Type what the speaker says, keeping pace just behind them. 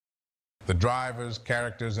The drivers,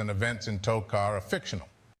 characters, and events in TOECAR are fictional.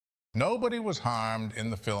 Nobody was harmed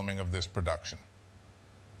in the filming of this production.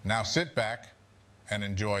 Now sit back and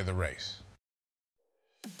enjoy the race.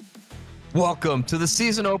 Welcome to the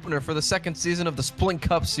season opener for the second season of the Splint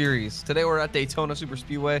Cup Series. Today we're at Daytona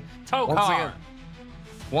Superspeedway. TOECAR.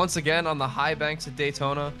 Once again on the high banks at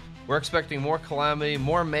Daytona. We're expecting more calamity,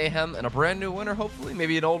 more mayhem, and a brand new winner, hopefully.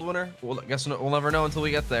 Maybe an old winner. I guess we'll never know until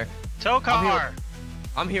we get there. TOECAR.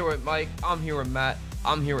 I'm here with Mike. I'm here with Matt.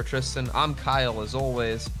 I'm here with Tristan. I'm Kyle, as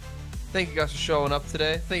always. Thank you guys for showing up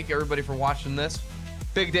today. Thank you everybody for watching this.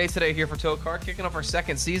 Big day today here for TOECAR, kicking off our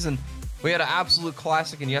second season. We had an absolute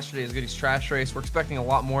classic in yesterday's Goodies Trash Race. We're expecting a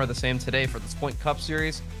lot more of the same today for the Splint Cup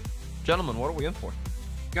Series. Gentlemen, what are we in for?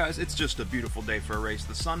 Guys, it's just a beautiful day for a race.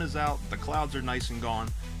 The sun is out, the clouds are nice and gone.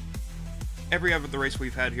 Every other race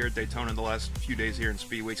we've had here at Daytona the last few days here in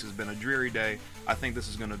Speed Weeks has been a dreary day. I think this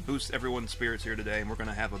is going to boost everyone's spirits here today, and we're going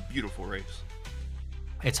to have a beautiful race.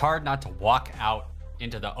 It's hard not to walk out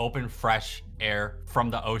into the open, fresh air from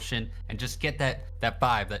the ocean and just get that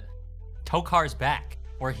vibe that TOECAR's back.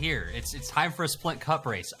 We're here. It's time for a Splint Cup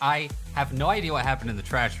race. I have no idea what happened in the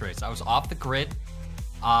trash race. I was off the grid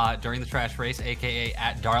during the trash race, aka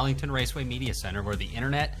at Darlington Raceway Media Center, where the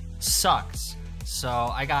internet sucks. So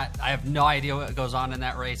I have no idea what goes on in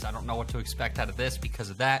that race. I don't know what to expect out of this because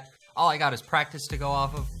of that. All I got is practice to go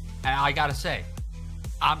off of, and I gotta say,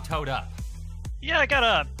 I'm towed up. Yeah, I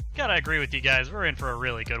gotta agree with you guys. We're in for a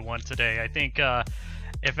really good one today. I think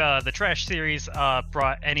if the Trash Series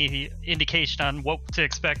brought any indication on what to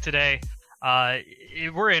expect today,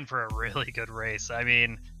 we're in for a really good race. I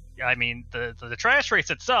mean, the Trash Race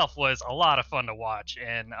itself was a lot of fun to watch,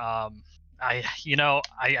 and I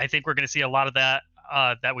think we're going to see a lot of that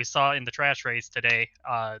that we saw in the Trash Race today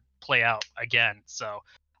play out again. So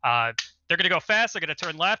they're going to go fast, they're going to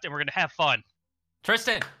turn left, and we're going to have fun.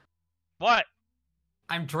 Tristan! What?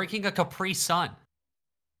 I'm drinking a Capri Sun.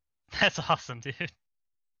 That's awesome, dude.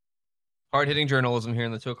 Hard-hitting journalism here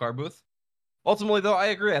in the TOECAR booth. Ultimately, though, I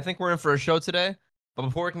agree. I think we're in for a show today. But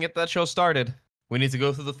before we can get that show started, we need to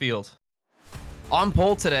go through the field. On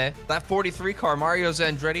pole today, that 43 car, Mario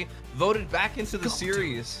Zandretti, voted back into the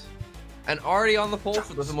series and already on the pole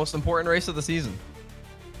for the most important race of the season.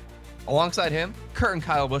 Alongside him, Kurt and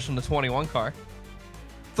Kyle Busch in the 21 car.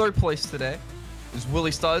 Third place today is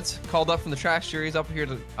Willie Studs, called up from the Trash Series up here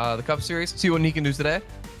to the Cup Series. See what he can do today.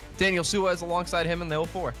 Daniel Suez alongside him in the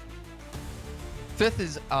 04. Fifth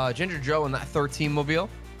is Ginger Joe in that 13 mobile.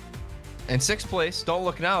 And sixth place, don't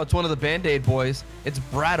look now, it's one of the Band-Aid boys. It's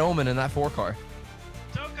Brad Oman in that 4 car.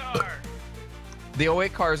 TOECAR! The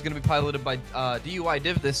 08 car is going to be piloted by DUI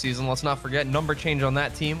Div this season. Let's not forget, number change on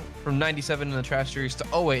that team from 97 in the Trash Series to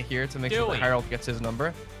 08 here to make sure that Harold gets his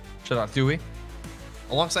number. Shout out Dewey.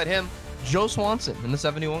 Alongside him, Joe Swanson in the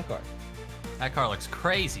 71 car. That car looks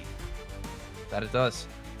crazy. That it does.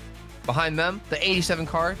 Behind them, the 87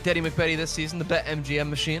 car, Deddy McBetty this season, the Bet MGM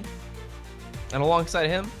machine. And alongside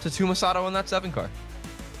him, Tatuma Sato in that 7 car.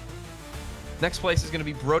 Next place is going to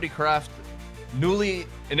be Brody Kraft, newly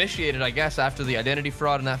initiated, I guess, after the identity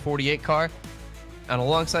fraud in that 48 car. And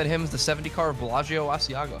alongside him is the 70 car of Bellagio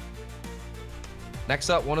Asiago. Next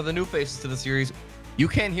up, one of the new faces to the series, You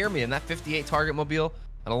Can't Hear Me in that 58 Target Mobile.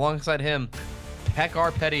 And alongside him, Peck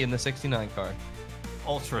R. Petty in the 69 car.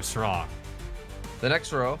 Ultra strong. The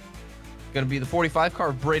next row, going to be the 45 car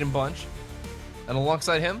of Braden Bunch. And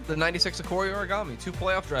alongside him, the 96 Akori Origami, 2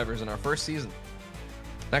 playoff drivers in our first season.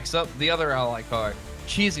 Next up, the other ally car,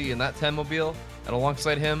 Cheesy in that 10 mobile. And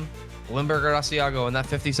alongside him, Limburger Asiago in that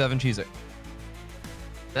 57 Cheez-It.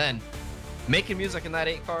 Then, making music in that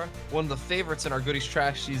 8 car, one of the favorites in our Goodies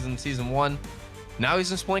Trash season 1. Now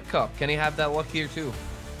he's in Splint Cup. Can he have that luck here too?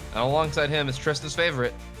 And alongside him is Trista's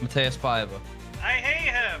favorite, Mateus Paiva. I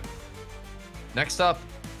hate him! Next up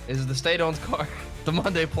is the Stay-Dones car, the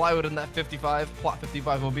Monday Plywood in that 55, Plot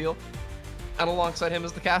 55 mobile. And alongside him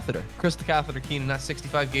is the Catheter, Chris the Catheter Keen in that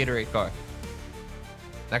 65 Gatorade car.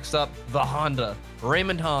 Next up, the Honda,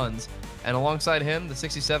 Raymond Hans. And alongside him, the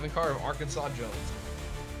 67 car of Arkansas Jones.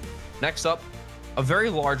 Next up, a very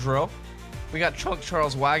large row. We got Chunk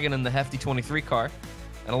Charles Wagon in the hefty 23 car.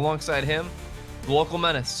 And alongside him, the local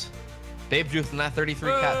menace, Babe Juth in that 33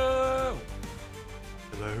 Cat.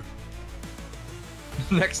 Hello.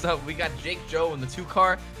 Next up, we got Jake Joe in the 2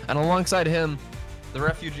 car. And alongside him, the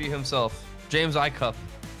refugee himself, James Icup.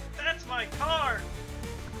 That's my car!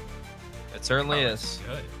 It certainly is.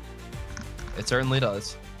 Good. It certainly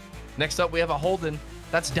does. Next up, we have a Holden.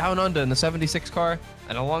 That's Down Under in the 76 car.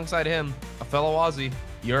 And alongside him, a fellow Aussie,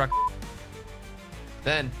 Yura.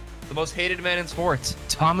 Then, the most hated man in sports,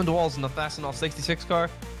 Tom and Walls in the Fastenal 66 car.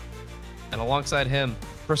 And alongside him,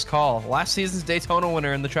 Chris Call, last season's Daytona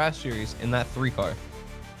winner in the Trash Series in that 3 car.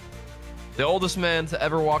 The oldest man to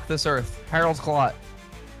ever walk this earth, Harold Klott,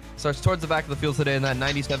 starts towards the back of the field today in that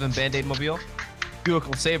 97 Band-Aid Mobile, Buick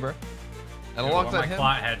LeSabre. And alongside him,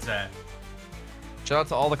 Klott head's at. Shout out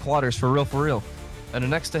to all the Klotters, for real, for real. And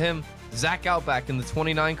next to him, Zach Outback in the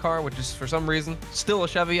 29 car, which is for some reason still a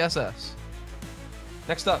Chevy SS.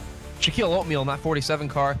 Next up, Shaquille Oatmeal in that 47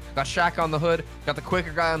 car. Got Shaq on the hood, got the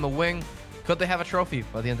quicker guy on the wing. Could they have a trophy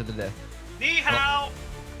by the end of the day? Ni hao!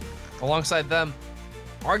 Alongside them,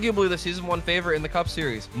 arguably the season 1 favorite in the Cup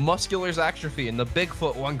Series, Muscular Zach Trophy in the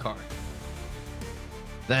Bigfoot 1 car.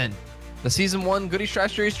 Then, the season 1 Goodies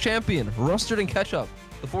Trash Series champion, Rustard and Ketchup.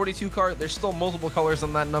 The 42 car, there's still multiple colors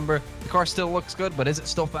on that number. The car still looks good, but is it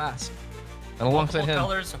still fast? And alongside Multiple him,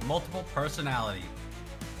 colors, multiple personality.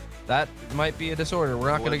 that might be a disorder.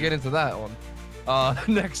 We're not going to get into that one.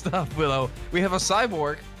 Next up, Willow, we have a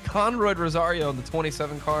cyborg, Conroy Rosario in the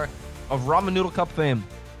 27 car of Ramen Noodle Cup fame.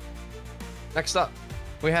 Next up,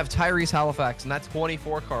 we have Tyrese Halifax in that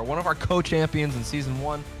 24 car, one of our co-champions in season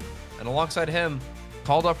 1. And alongside him,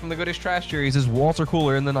 called up from the Goodies Trash Series, is Walter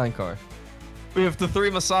Cooler in the 9 car. We have Three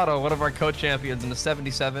Masato, one of our co-champions in the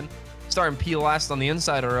 77, starting P last on the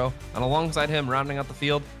inside row, and alongside him, rounding out the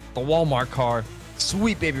field, the Walmart car,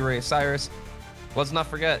 sweet baby Ray Cyrus. Let's not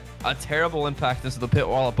forget, a terrible impact into the pit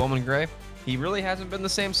wall at Bowman Gray. He really hasn't been the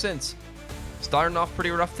same since. Starting off pretty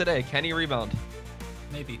rough today. Can he rebound?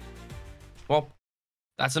 Maybe. Well,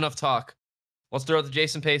 that's enough talk. Let's throw it to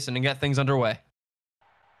Jason Payson and get things underway.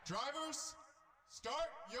 Drivers, start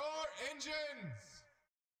your engines.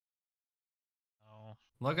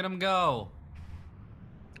 Look at him go.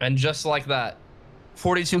 And just like that,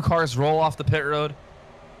 42 cars roll off the pit road.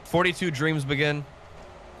 42 dreams begin.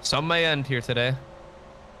 Some may end here today.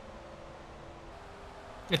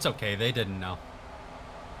 It's okay. They didn't know.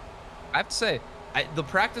 I have to say, the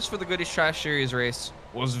practice for the Goodies Trash Series race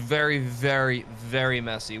was very, very, very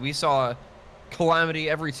messy. We saw calamity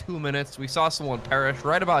every 2 minutes. We saw someone perish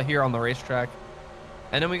right about here on the racetrack.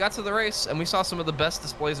 And then we got to the race, and we saw some of the best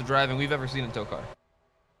displays of driving we've ever seen in TOECAR.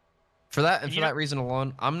 For that, and for that reason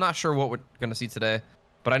alone, I'm not sure what we're going to see today,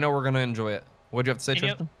 but I know we're going to enjoy it. What'd you have to say,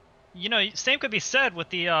 Tristan? You know, same could be said with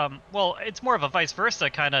the, well, it's more of a vice versa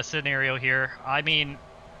kind of scenario here. I mean,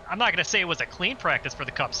 I'm not going to say it was a clean practice for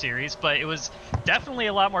the Cup Series, but it was definitely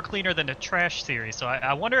a lot more cleaner than the Trash Series. So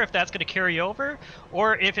I wonder if that's going to carry over,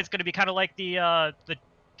 or if it's going to be kind of like the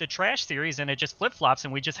Trash Series and it just flip-flops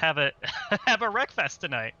and we just have a have a wreck fest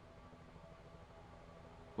tonight.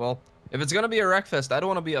 Well, if it's going to be a wreck fest, I don't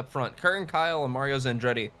want to be up front. Curtin Kyle and Mario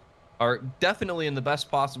Zandretti are definitely in the best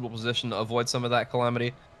possible position to avoid some of that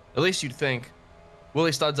calamity. At least you'd think.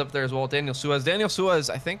 Willie Studd's up there as well. Daniel Suez. Daniel Suez,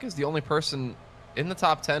 I think, is the only person in the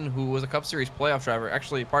top 10 who was a Cup Series playoff driver.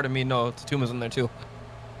 Actually, pardon me, no, Tatuma's in there too.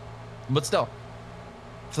 But still,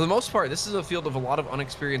 for the most part, this is a field of a lot of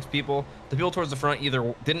unexperienced people. The people towards the front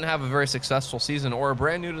either didn't have a very successful season or are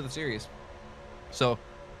brand new to the series. So,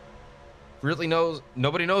 nobody knows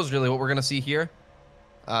really what we're going to see here,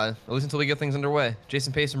 at least until we get things underway.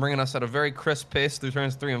 Jason Payson bringing us at a very crisp pace through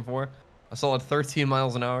turns 3 and 4. A solid 13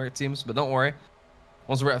 miles an hour, it seems, but don't worry.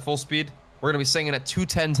 Once we're at full speed, we're going to be singing at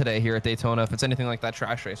 210 today here at Daytona, if it's anything like that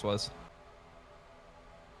trash race was.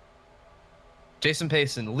 Jason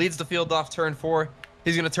Payson leads the field off turn 4.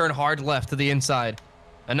 He's going to turn hard left to the inside.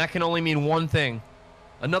 And that can only mean one thing.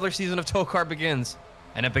 Another season of TOECAR begins,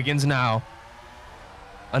 and it begins now.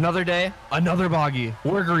 Another day, another bogey.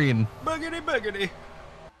 We're green. Buggity, buggity.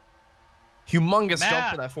 Humongous jump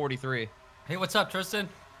Matt. for that 43. Hey, what's up, Tristan?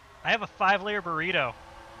 I have a 5-layer burrito.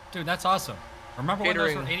 Dude, that's awesome. Remember when those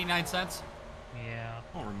Catering. were 89 cents? Yeah.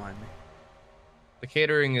 Don't remind me. The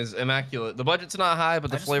catering is immaculate. The budget's not high,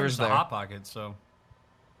 but the flavor's the there. Hot Pocket, so.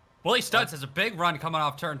 Willie Studs has a big run coming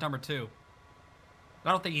off turn number 2.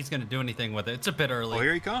 I don't think he's going to do anything with it. It's a bit early. Oh,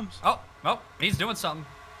 here he comes. Oh, he's doing something.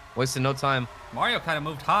 Wasting no time. Mario kind of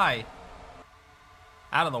moved high.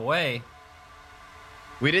 Out of the way.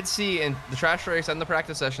 We did see in the trash race and the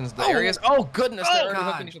practice sessions, the areas. Oh, goodness. They're already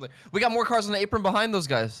God. hooking each other. We got more cars on the apron behind those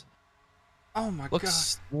guys. Oh my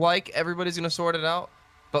Looks like everybody's going to sort it out.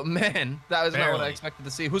 But man, that was not what I Barely. expected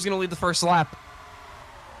to see. Who's going to lead the first lap?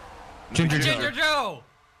 Ginger Joe!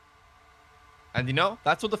 And you know,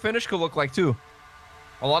 that's what the finish could look like too.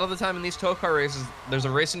 A lot of the time in these TOECAR races, there's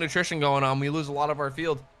a racing nutrition going on. We lose a lot of our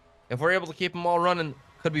field. If we're able to keep them all running,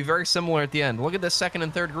 could be very similar at the end. Look at this second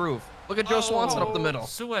and third groove. Look at Joe Swanson up the middle.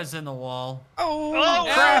 Suez in the wall. Oh,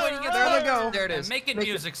 crap. Oh, he gets There they hurt. go. There it is. Making Make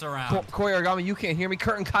it- music's around. Corey Origami, you can't hear me.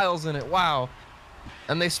 Curtin Kyle's in it. Wow.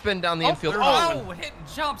 And they spin down the infield. Oh, hitting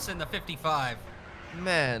jumps in the 55.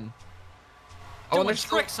 Man. Doing and there's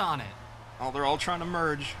still, tricks on it. Oh, they're all trying to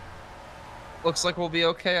merge. Looks like we'll be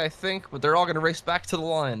okay, I think, but they're all going to race back to the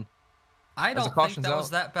line. I As the don't think caution's that out. was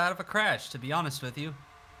that bad of a crash, to be honest with you.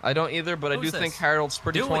 I don't either, but I do Who's think this? Harold's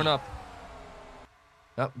pretty Dewey. torn up.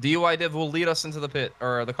 Yep. DUI div will lead us into the pit,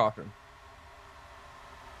 or the cockpit.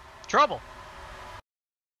 Trouble.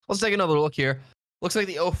 Let's take another look here. Looks like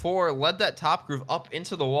the 04 led that top groove up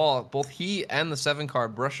into the wall. Both he and the 7 car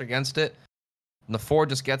brush against it. And the 4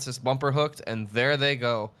 just gets his bumper hooked, and there they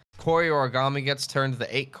go. Corey Origami gets turned.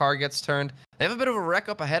 The 8 car gets turned. They have a bit of a wreck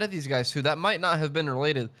up ahead of these guys, too. That might not have been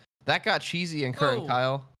related. That got Cheesy and Kurt and Whoa.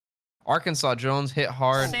 Kyle. Arkansas Jones hit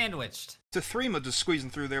hard. Sandwiched. Tefrima just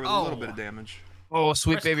squeezing through there with a little bit of damage. Oh,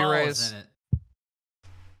 sweet Chris baby Paul Rays. is in it.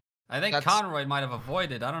 I think That's- Conroy might have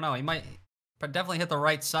avoided. I don't know. He might definitely hit the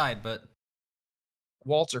right side, but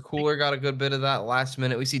Walter Cooler got a good bit of that last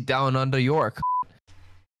minute. We see Down Under York.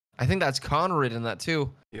 I think that's Conrad in that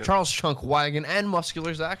too. Yep. Charles Chunk Wagon and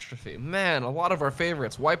Muscular's Extrophy. Man, a lot of our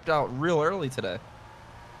favorites wiped out real early today.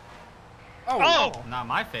 Oh! not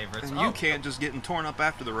my favorites. And Oh. you can't just getting torn up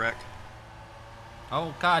after the wreck.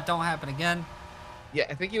 Oh God, don't happen again. Yeah,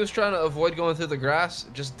 I think he was trying to avoid going through the grass.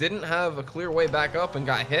 Just didn't have a clear way back up and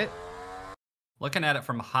got hit. Looking at it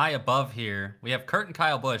from high above here, we have Kurt and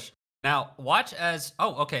Kyle Busch. Now, watch as...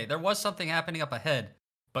 Oh, okay, there was something happening up ahead.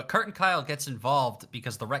 But Kurt and Kyle gets involved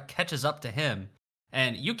because the wreck catches up to him.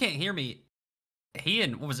 And you can't hear me. He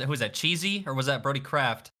and... What was it? Who was that? Cheesy? Or was that Brody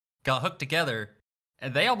Kraft? Got hooked together.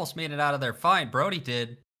 And they almost made it out of there fine. Brody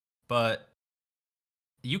did. But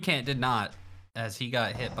you can't did not. As he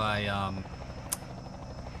got hit by...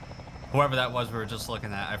 whoever that was we were just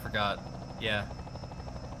looking at. I forgot. Yeah.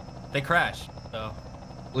 They crashed, so...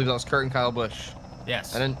 I believe that was Kurt and Kyle Busch.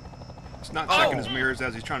 Yes. And then, He's not checking his mirrors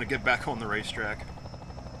as he's trying to get back on the racetrack.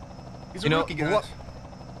 He's a rookie, guys.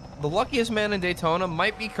 the luckiest man in Daytona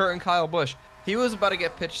might be Kurt and Kyle Busch. He was about to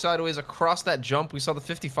get pitched sideways across that jump. We saw the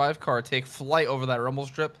 55 car take flight over that rumble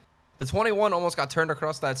strip. The 21 almost got turned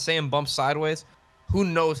across that same bump sideways. Who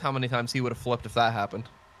knows how many times he would have flipped if that happened.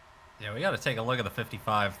 Yeah, we got to take a look at the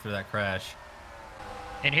 55 through that crash.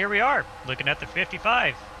 And here we are, looking at the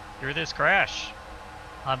 55 through this crash.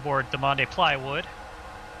 On board the Monday Plywood.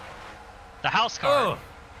 The house car. Oh,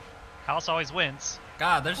 House always wins.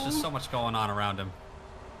 God, there's just so much going on around him.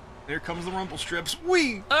 There comes the rumble strips.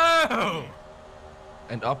 Whee! Oh!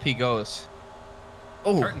 And up he goes.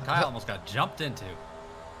 Oh, Kurt and Kyle almost got jumped into.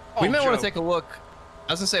 we Oh, might want Joe. to take a look.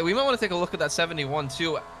 I was gonna say we might want to take a look at that 71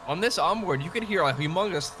 too. On this onboard, you could hear a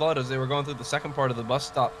humongous thud as they were going through the second part of the bus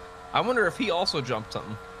stop. I wonder if he also jumped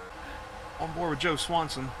something. On board with Joe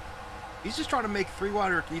Swanson. He's just trying to make 3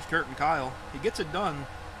 wide underneath Kurt and Kyle. He gets it done.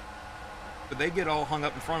 But they get all hung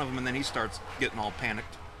up in front of him, and then he starts getting all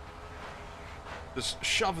panicked. Just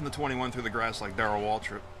shoving the 21 through the grass like Darrell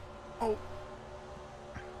Waltrip. Oh.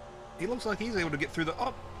 He looks like he's able to get through the...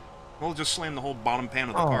 Oh. Well, just slam the whole bottom pan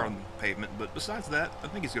of the car on the pavement. But besides that, I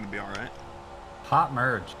think he's going to be all right. Hot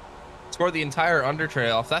merge. Scored the entire under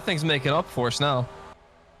trail off. That thing's making up for us now.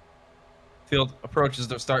 Field approaches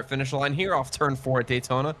the start-finish line here off turn 4 at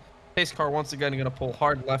Daytona. Pace car once again going to pull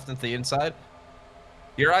hard left into the inside.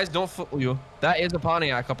 Your eyes don't fool you. That is a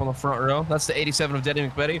Pontiac up on the front row. That's the 87 of Denny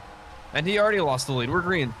McBetty. And he already lost the lead. We're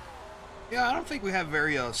green. Yeah, I don't think we have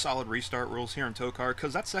very solid restart rules here in TOECAR,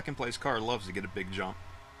 because that second-place car loves to get a big jump.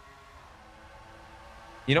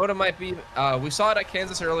 You know what it might be? We saw it at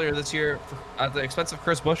Kansas earlier this year at the expense of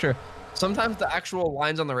Chris Buescher. Sometimes the actual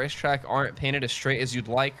lines on the racetrack aren't painted as straight as you'd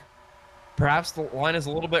like. Perhaps the line is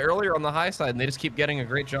a little bit earlier on the high side, and they just keep getting a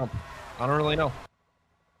great jump. I don't really know.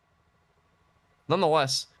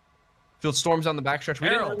 Nonetheless, field storms on the backstretch.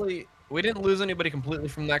 We didn't lose anybody completely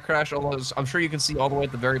from that crash, although I'm sure you can see all the way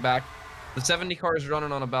at the very back. The 70 car is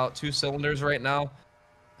running on about 2 cylinders right now.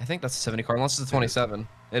 I think that's the 70 car, unless it's the 27.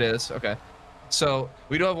 It is, okay. So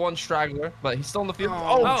we do have one straggler, but he's still in the field.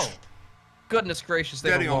 Oh. Goodness gracious.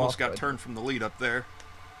 Daddy almost got turned from the lead up there.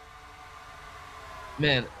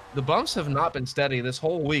 Man, the bumps have not been steady this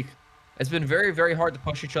whole week. It's been very, very hard to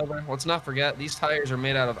push each other. Let's not forget, these tires are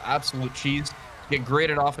made out of absolute cheese. Get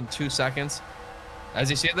graded off in 2 seconds. As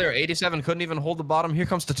you see there, 87 couldn't even hold the bottom. Here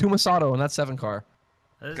comes Tatuma Sato in that 7 car.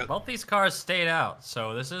 Both these cars stayed out,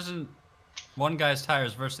 so this isn't one guy's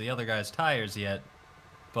tires versus the other guy's tires yet.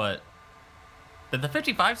 But did the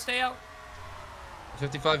 55 stay out?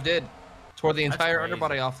 55 did. Tore the entire crazy.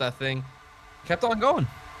 underbody off that thing. Kept on going.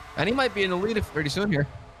 And he might be in the lead pretty soon here.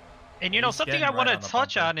 And you know, He's something getting I want right to on the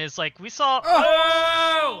touch bumper. on is like we saw.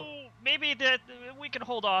 Oh! Maybe that we can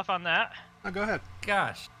hold off on that. Oh, go ahead.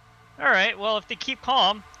 Gosh. All right. Well, if they keep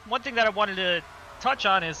calm, one thing that I wanted to touch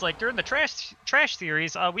on is like during the trash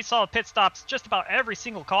series, we saw pit stops just about every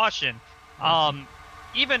single caution.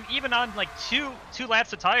 even on like two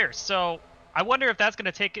laps of tires. So I wonder if that's going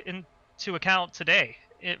to take into account today,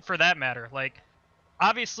 for that matter. Like,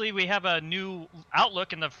 obviously we have a new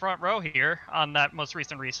outlook in the front row here on that most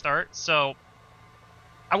recent restart. So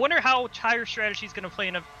I wonder how tire strategy is going to play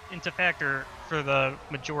into factor for the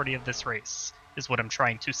majority of this race, is what I'm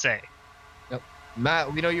trying to say. Yep.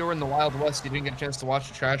 Matt, we know you were in the Wild West. You didn't get a chance to watch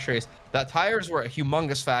the trash race. That tires were a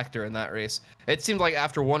humongous factor in that race. It seemed like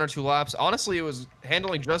after 1 or 2 laps, honestly, it was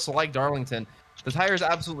handling just like Darlington. The tires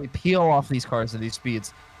absolutely peel off these cars at these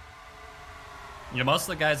speeds. You know, most of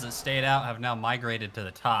the guys that stayed out have now migrated to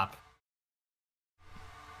the top.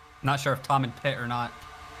 Not sure if Tom in pit or not,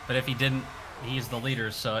 but if he didn't, he's the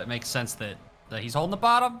leader, so it makes sense that he's holding the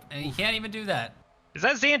bottom, and he can't even do that. Is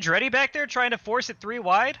that Zandretti back there trying to force it 3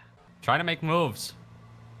 wide? Trying to make moves.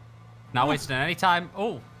 Not wasting any time.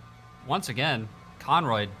 Oh, once again,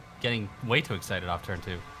 Conroy getting way too excited off turn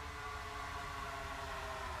 2.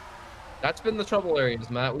 That's been the trouble areas,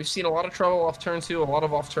 Matt. We've seen a lot of trouble off turn 2, a lot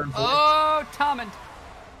of off turn 4. Oh, Tommen.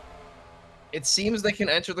 It seems they can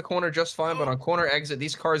enter the corner just fine, but on corner exit,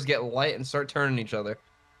 these cars get light and start turning each other.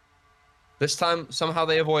 This time, somehow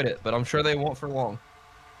they avoid it, but I'm sure they won't for long.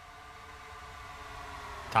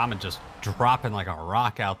 Tommen just dropping like a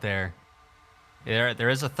rock out there. There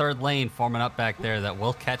is a third lane forming up back there that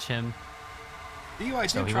will catch him. DUI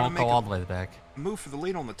So he trying won't to go make all the way back. a move for the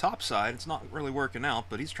lead on the top side. It's not really working out,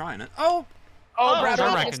 but he's trying it. Oh! Brad they're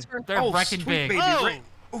Russell's wrecking. turn. They're wrecking sweet big. baby.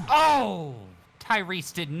 Oh! Oh!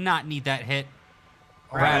 Tyrese did not need that hit.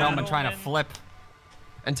 Brad Ullman trying to flip.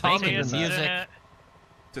 And Tom Making did the that. music.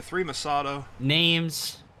 To 3 Masato.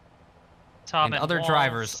 Names. Tom and other Walls.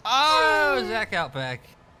 drivers. Oh, Zach Outback.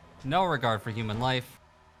 No regard for human life.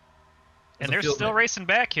 And they're still racing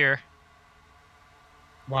back here.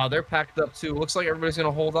 Wow, they're packed up too. Looks like everybody's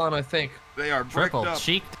gonna hold on, I think. They are bricked Triple up.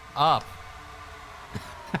 cheeked up.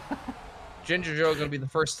 Ginger Joe gonna be the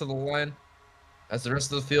first to the line as the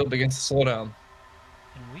rest of the field begins to slow down.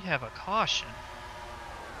 And we have a caution.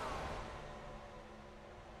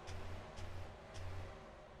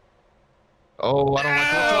 Oh, I don't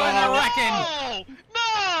like what's going on. They're wrecking.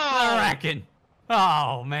 No! They're wrecking.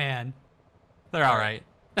 Oh, man. They're all right.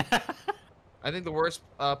 I think the worst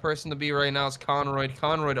person to be right now is Conroy.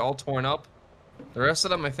 Conroy all torn up. The rest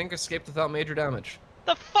of them, I think, escaped without major damage.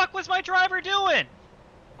 The fuck was my driver doing?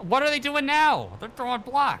 What are they doing now? They're throwing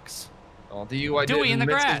blocks. Oh, DUI Dewey did in the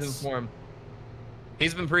mid-season grass. form.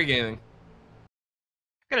 He's been pre-gaming.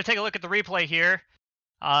 Gonna take a look at the replay here.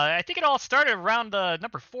 I think it all started around the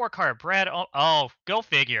number 4 car, Brad. Oh, go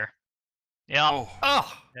figure. Yeah.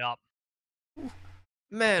 Oh. Yep.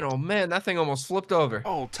 Man, oh man, that thing almost flipped over.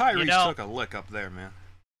 Oh, Tyrese You know- took a lick up there, man.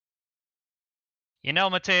 You know,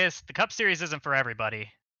 Mateus, the Cup Series isn't for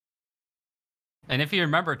everybody. And if you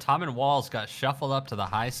remember, Tom and Walls got shuffled up to the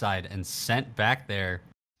high side and sent back there,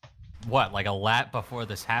 what, like a lap before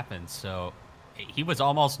this happened. So he was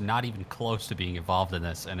almost not even close to being involved in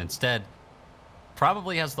this. And instead,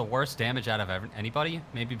 probably has the worst damage out of anybody,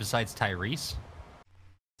 maybe besides Tyrese.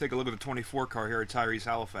 Take a look at the 24 car here at Tyrese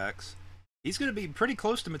Halifax. He's going to be pretty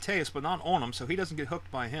close to Mateus, but not on him, so he doesn't get hooked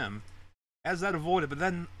by him. Has that avoided, but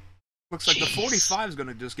then looks like the 45 is going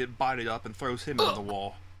to just get bited up and throws him into the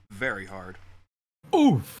wall very hard.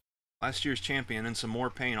 Oof. Last year's champion in some more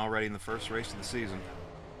pain already in the first race of the season.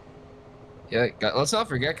 Yeah, let's not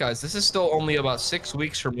forget, guys, this is still only about 6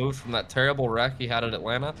 weeks removed from that terrible wreck he had at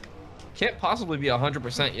Atlanta. Can't possibly be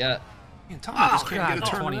 100% yet. Man, Tom just can't get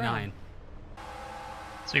a turn 29. around.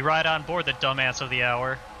 So we ride on board the dumbass of the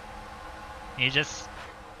hour. He just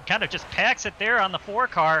kind of just packs it there on the 4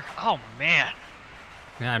 car. Oh, man.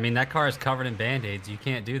 Yeah, I mean, that car is covered in Band-Aids. You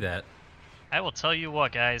can't do that. I will tell you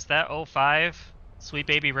what, guys. That 05 Sweet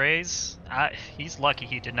Baby Rays, he's lucky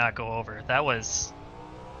he did not go over. That was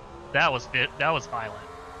violent.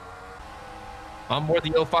 On board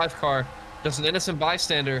the 05 car, just an innocent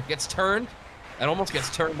bystander gets turned and almost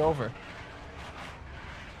gets turned over.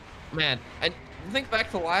 Man, and think back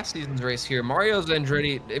to last season's race here. Mario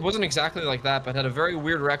Zandretti, it wasn't exactly like that, but had a very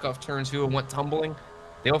weird wreck off turn 2 and went tumbling.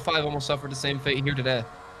 The 05 almost suffered the same fate here today.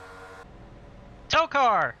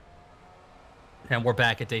 TOECAR! And we're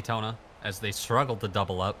back at Daytona as they struggled to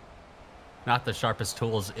double up. Not the sharpest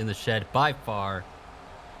tools in the shed by far,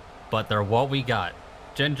 but they're what we got.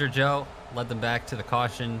 Ginger Joe led them back to the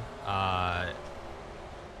caution a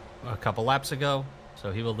couple laps ago,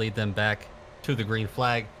 so he will lead them back to the green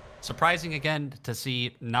flag. Surprising again to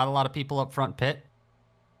see not a lot of people up front pit.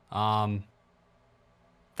 That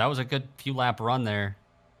was a good few lap run there.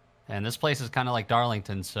 And this place is kind of like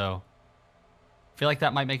Darlington, so I feel like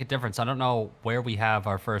that might make a difference. I don't know where we have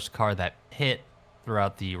our first car that pit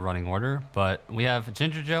throughout the running order, but we have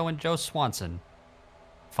Ginger Joe and Joe Swanson,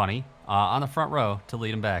 funny, on the front row to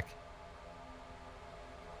lead him back.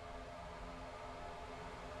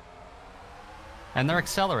 And they're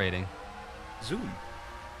accelerating. Zoom.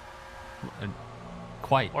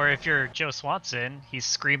 Quite. Or if you're Joe Swanson, he's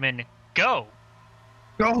screaming, "Go!"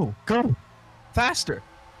 Go, go, faster.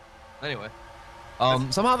 Anyway,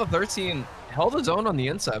 somehow the 13 held his own on the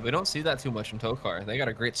inside. We don't see that too much in TOECAR. They got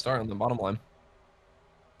a great start on the bottom line.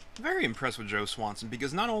 Very impressed with Joe Swanson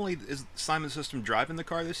because not only is Simon System driving the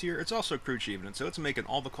car this year, it's also crew chiefing it, so it's making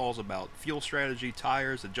all the calls about fuel strategy,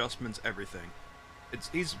 tires, adjustments, everything.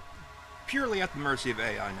 He's purely at the mercy of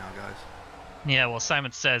AI now, guys. Yeah, well,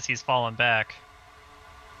 Simon says he's fallen back.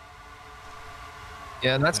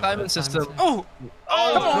 Yeah, and that's Simon System. Oh!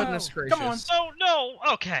 Oh, goodness gracious. Come on. Oh,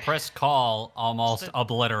 no! Okay. Press call almost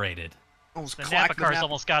obliterated. Almost The clacked Napa cars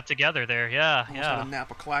almost got together there. Yeah, almost had yeah. a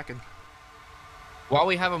Napa clacking. While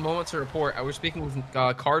we have a moment to report, I was speaking with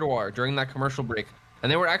Cardoir during that commercial break,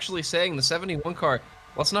 and they were actually saying the 71 car,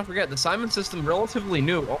 let's not forget, the Simon System, relatively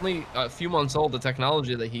new, only a few months old, the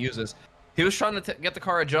technology that he uses. He was trying to get the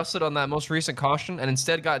car adjusted on that most recent caution, and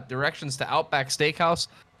instead got directions to Outback Steakhouse.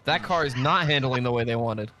 That car is not handling the way they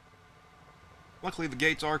wanted. Luckily, the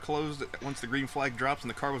gates are closed once the green flag drops, and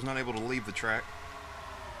the car was not able to leave the track.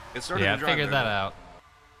 It started Yeah, to I drive figured there, that out.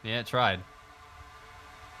 Yeah, it tried.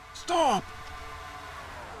 Stop!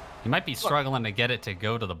 He might be struggling to get it to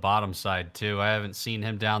go to the bottom side, too. I haven't seen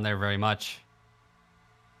him down there very much.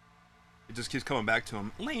 It just keeps coming back to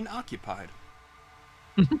him. Lane occupied.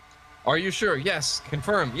 Are you sure? Yes.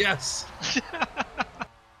 Confirm. Yes.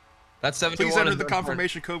 That's 71. Please enter the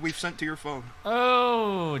confirmation code we've sent to your phone.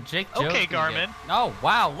 Oh, Jake Joe. Okay, Garmin. Oh,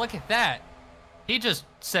 wow, look at that. He just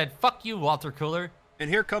said, fuck you, Walter Cooler. And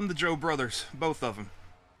here come the Joe brothers, both of them.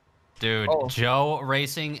 Dude, Oh. Joe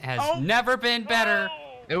Racing has never been better.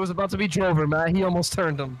 It was about to be Drover, man. He almost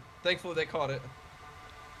turned him. Thankfully, they caught it.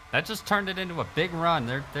 That just turned it into a big run.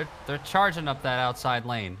 They're charging up that outside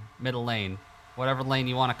lane, middle lane, whatever lane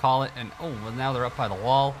you want to call it. And oh, well, now they're up by the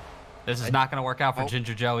wall. This is not going to work out for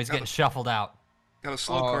Ginger Joe. He's getting shuffled out. Got a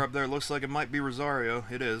slow car up there. Looks like it might be Rosario.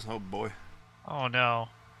 It is. Oh boy. Oh, no.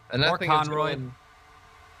 And that Poor thing Conroy. is going,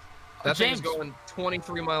 that thing is James. going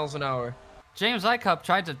 23 miles an hour. James Icup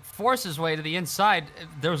tried to force his way to the inside.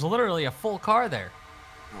 There was literally a full car there.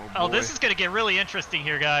 Oh, boy. this is going to get really interesting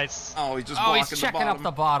here, guys. Oh, he's just Oh, blocking he's checking the bottom. up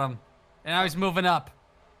the bottom. And now he's moving up.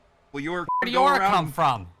 Well, you're Where did go Yora around. come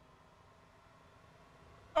from?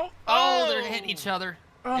 Oh, They're hitting each other.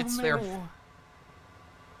 It's their...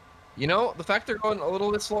 You know, the fact they're going a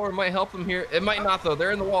little bit slower might help them here. It might not, though.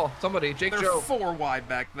 They're in the wall. Somebody, Jake They're Joe. 4 wide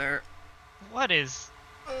back there. What is...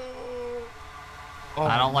 Oh,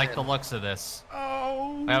 I don't like man. the looks of this.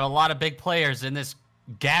 Oh. We have a lot of big players in this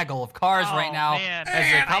gaggle of cars Oh, right now man. as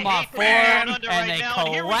they Man, come I off hate that forward under and right they now, and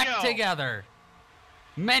here we collect go. together.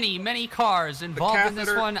 Many cars involved in this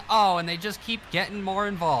catheter. one. Oh, and they just keep getting more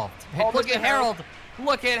involved. Hey, Oh, look at Harold.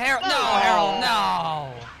 Look at Harold. No, Oh. Harold,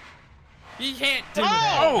 no. You can't do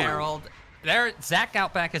that, Oh. Harold. There, Zach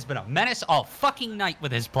Outback has been a menace all fucking night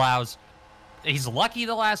with his plows. He's lucky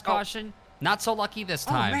the last caution. Not so lucky this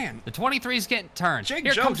time. man. The 23's getting turned. Jake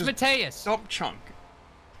Here Jones comes just Mateus. Dump chunk.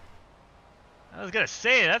 I was going to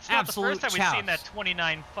say, that's not Absolute the first time we've seen chows. that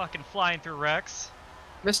 29 fucking flying through Rex.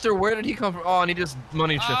 Mister, where did he come from? Oh, and he just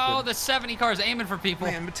money shifted. Oh, the 70 car's aiming for people.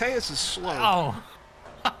 Man, Mateus is slow. Oh.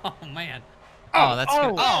 Oh, man. Oh, that's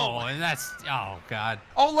good. oh. Oh, and that's... Oh, God.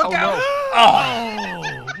 Oh, look Oh,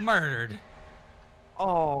 out! Oh, murdered.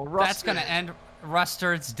 Oh, Rusty. That's going to end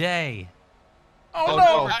Rustard's day. Oh, Oh,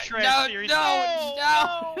 no! no. Trash no, series.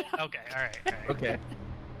 no. Okay, all right. Okay.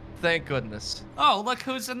 Thank goodness. Oh, look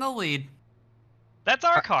who's in the lead. That's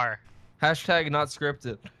our car. Hashtag not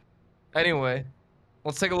scripted. Anyway,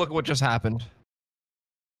 let's take a look at what just happened.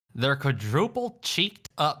 They're quadruple cheeked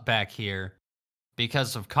up back here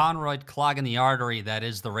because of Conroy clogging the artery that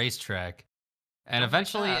is the racetrack. And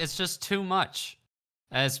eventually it's just too much.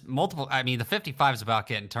 As multiple, I mean, the 55 is about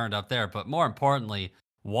getting turned up there, but more importantly,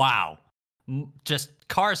 wow. Just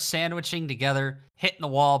cars sandwiching together, hitting the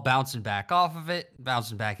wall, bouncing back off of it,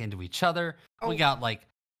 bouncing back into each other. We got like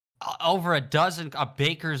over a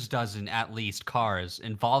baker's dozen at least cars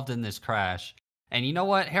involved in this crash. And you know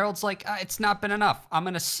what? Harold's like, it's not been enough. I'm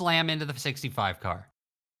going to slam into the 65 car.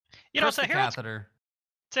 You know, Press so the catheter.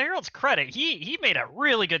 to Harold's credit, he made a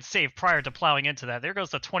really good save prior to plowing into that. There goes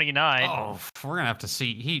the 29. Oh, we're gonna have to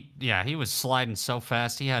see. He was sliding so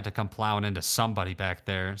fast he had to come plowing into somebody back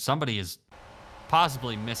there. Somebody is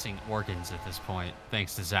possibly missing organs at this point,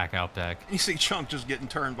 thanks to Zach Outback. You see Chunk just getting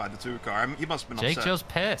turned by the 2 car. I mean, he must have been Jake upset. Joe's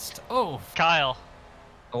pissed. Oh, Kyle.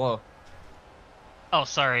 Hello. Oh,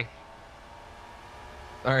 sorry.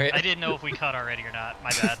 All right. I didn't know if we cut already or not.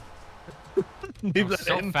 My bad. Leave that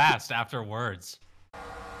So in. fast after words.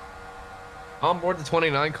 On board the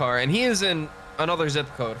 29 car, and he is in another zip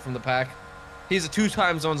code from the pack. He's 2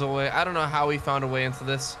 time zones away. I don't know how he found a way into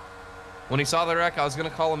this. When he saw the wreck, I was gonna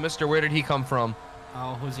call him Mr. Where did he come from?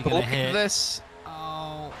 Oh, who's he But gonna look hit? at this.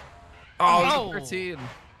 Oh. Oh, he's a 13.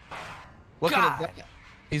 Look at God. that.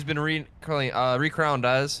 He's been recrowned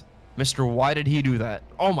as Mr. Why did he do that?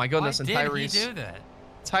 Oh my goodness! Why And did Tyrese. he do that?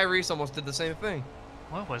 Tyrese almost did the same thing.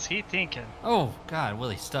 What was he thinking? Oh God,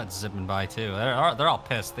 Willie Studd's zipping by too. They're all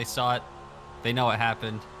pissed. They saw it. They know what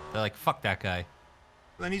happened. They're like, fuck that guy.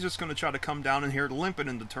 Then he's just going to try to come down in here, limping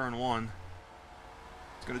into turn 1.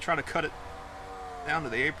 He's going to try to cut it down to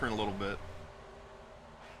the apron a little bit.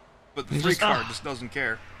 But the He 3 just- car just doesn't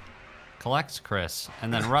care. Collects Chris,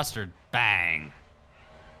 and then Rustard, bang.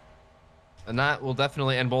 And that will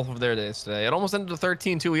definitely end both of their days today. It almost ended the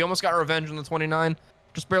 13 too. He almost got revenge on the 29.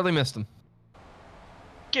 Just barely missed him.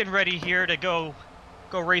 Getting ready here to go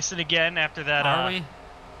racing again after that. Are we?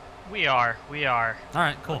 We are. All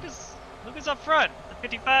right, cool. Look who's up front. The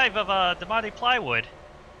 55 of DeMonte Plywood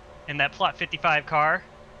in that plot 55 car.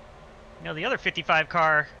 You know, the other 55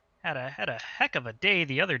 car had a heck of a day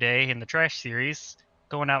the other day in the Trash Series,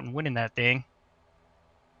 going out and winning that thing.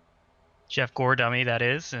 Jeff Gore dummy, that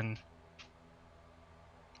is, and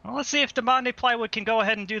well, let's see if DeMonte Plywood can go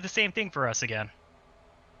ahead and do the same thing for us again.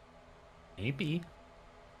 Maybe.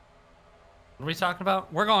 What are we talking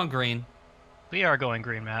about? We're going green. We are going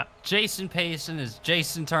green, Matt. Jason Payson is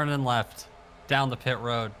Jason turning left down the pit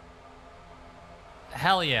road.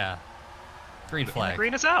 Hell yeah. Green flag.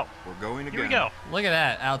 Green is out. We're going again. Here we go. Look at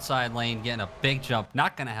that outside lane getting a big jump.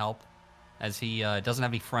 Not going to help as he doesn't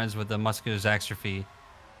have any friends with the muscular dystrophy.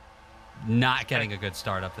 Not getting a good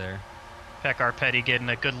start up there. Pekar Petty getting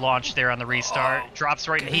a good launch there on the restart. Drops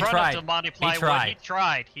right in He front tried. of DeMonte He Plywood.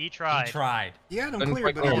 tried. He tried. He tried. He had him Didn't clear,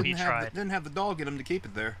 quite but he go. didn't, He tried. didn't have the dog get him to keep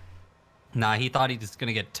it there. Nah, he thought he was going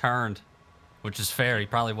to get turned, which is fair. He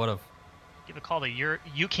probably would have. Give a call to You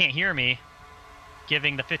Can't Hear Me,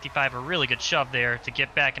 giving the 55 a really good shove there to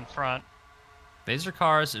get back in front. These are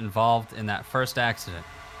cars involved in that first accident.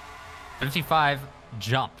 55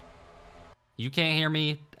 jumped. You Can't Hear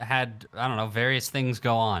Me had, I don't know, various things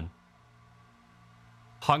go on.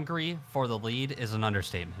 Hungry for the lead is an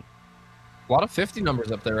understatement. A lot of 50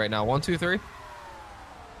 numbers up there right now. 1, 2, 3.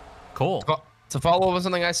 Cool. To follow up with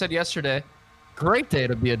something I said yesterday, great day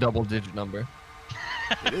to be a double-digit number.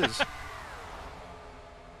 It is.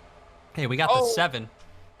 Hey, we got the 7.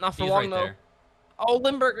 Not for He's long right though. there. Oh,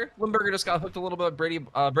 Limburger. Limburger just got hooked a little bit.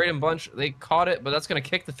 Braden Bunch, they caught it, but that's going to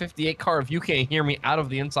kick the 58 car, if you can't hear me, out of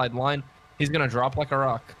the inside line. He's going to drop like a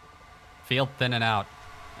rock. Field thinning out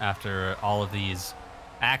after all of these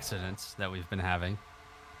accidents that we've been having.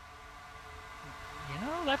 You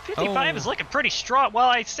know, that 55 is looking pretty strong. Well,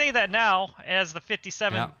 I say that now as the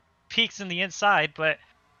 57 peaks in the inside, but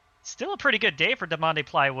still a pretty good day for DeMonte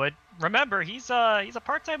Plywood. Remember, he's a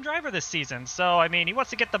part-time driver this season, so I mean, he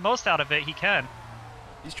wants to get the most out of it he can.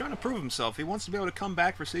 He's trying to prove himself. He wants to be able to come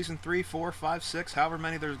back for season 3, 4, 5, 6, however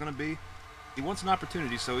many there's going to be. He wants an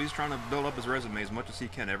opportunity, so he's trying to build up his resume as much as he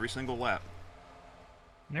can every single lap.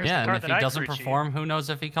 And there's Yeah, the car and if that he I doesn't crew chief. perform, who knows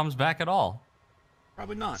if he comes back at all.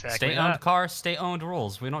 Probably not. Exactly State-owned that. car, state-owned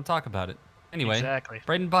rules. We don't talk about it. Anyway, Exactly.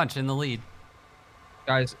 Braden Bunch in the lead.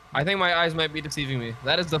 Guys, I think my eyes might be deceiving me.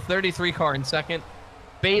 That is the 33 car in second.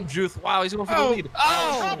 Babe Juth, wow, he's going for the lead.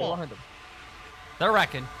 trouble. Behind him. They're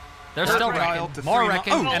wrecking. They're Third still trial wrecking. to More 3 mi-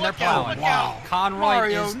 wrecking, Oh, and they're look out, plowing. look out. Conroy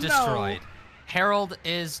Mario, is no. destroyed. Harold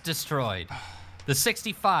is destroyed. The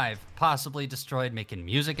 65 possibly destroyed, making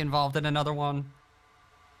music involved in another one.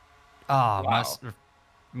 Oh, Wow.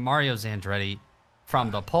 Mario Zandretti from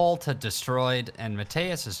the pole to destroyed, and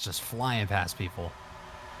Mateus is just flying past people.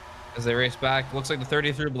 As they race back, looks like the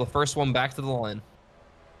 33 will be the first one back to the line.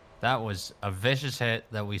 That was a vicious hit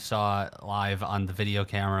that we saw live on the video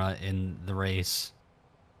camera in the race.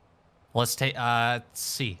 Let's take,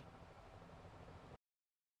 see.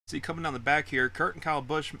 See, coming down the back here, Kurt and Kyle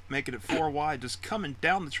Busch making it 4 wide, just coming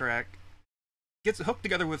down the track. Gets it hooked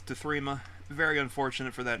together with Tethrema. Very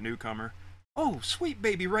unfortunate for that newcomer. Oh, sweet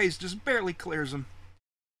baby Race just barely clears him.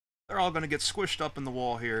 They're all going to get squished up in the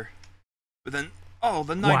wall here. But then, oh,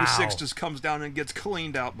 the 96 Wow. just comes down and gets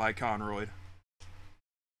cleaned out by Conroy.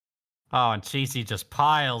 Oh, and Cheesy just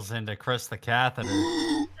piles into Chris the Catheter.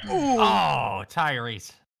 Ooh. Oh,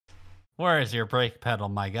 Tyrese. Where is your brake pedal,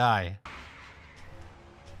 my guy?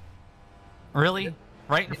 Really?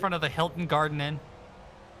 Right in front of the Hilton Garden Inn?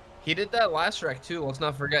 He did that last wreck too, let's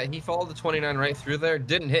not forget. He followed the 29 right through there,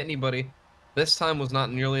 didn't hit anybody. This time was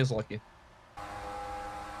not nearly as lucky.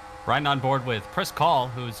 Riding on board with Chris Call,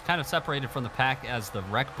 who's kind of separated from the pack as the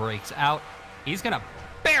wreck breaks out. He's going to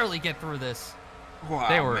barely get through this. Wow,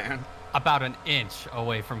 They were man. about an inch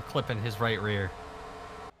away from clipping his right rear.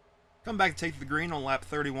 Come back to take the green on lap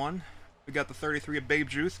 31. We got the 33 of Babe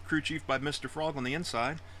Juth, crew chief by Mr. Frog on the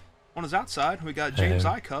inside. On his outside, we got James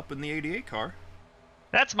I. Cup in the 88 car.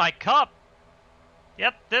 That's my cup.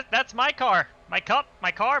 Yep, that's my car. My cup,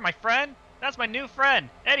 my car, my friend. That's my new friend.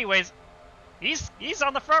 Anyways, he's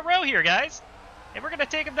on the front row here, guys. And we're going to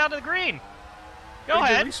take him down to the green. Go Pretty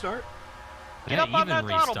good ahead. Restart. Get up on that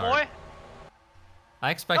throttle, boy.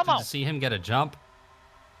 I expected to see him get a jump,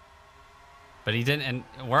 but he didn't, and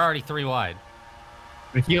we're already 3 wide.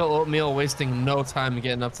 Mikhail Oatmeal wasting no time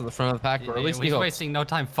getting up to the front of the pack, or at least he's wasting no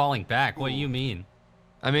time falling back. What do you mean?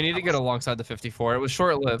 I mean, he did get alongside the 54. It was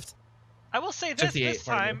short-lived. I will say this 58,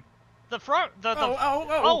 time, the front,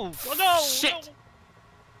 Oh, no, shit.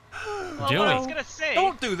 no. Well, Dewey. what I was gonna say.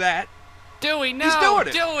 Don't do that. Dewey, no! He's doing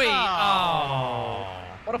it. Dewey! Oh.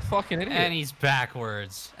 What a fucking idiot. And he's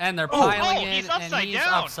backwards. And they're piling in, he's and upside he's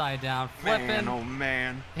down. upside down, flipping. Man, oh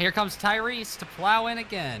man. Here comes Tyrese to plow in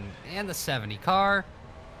again. And the 70 car.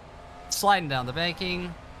 Sliding down the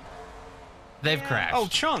banking. They've crashed. Oh,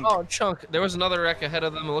 Chunk. Oh, Chunk. There was another wreck ahead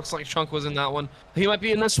of them. It looks like Chunk was in that one. He might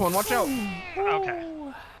be in this one. Watch out. Okay.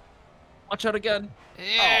 Watch out again.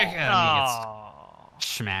 Yeah, he Oh. gets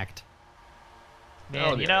schmacked.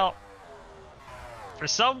 Man, you know,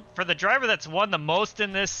 for the driver that's won the most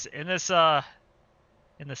in the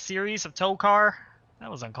series of TOECAR, that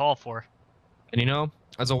was uncalled for. And you know,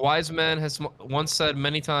 as a wise man has once said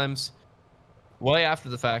many times, way after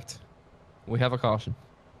the fact, we have a caution.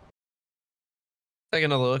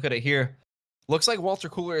 Taking a look at it here. Looks like Walter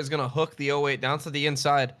Cooler is going to hook the 08 down to the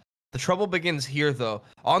inside. The trouble begins here, though.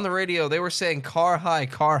 On the radio, they were saying car high,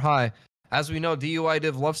 car high. As we know, DUI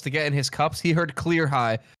Div loves to get in his cups. He heard clear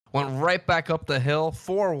high. Went right back up the hill,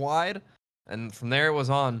 4 wide. And from there it was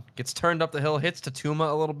on. Gets turned up the hill, hits Tatuma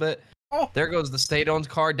a little bit. Oh. There goes the state-owned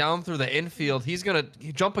car down through the infield. He's going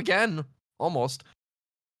to jump again, almost.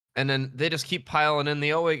 And then they just keep piling in.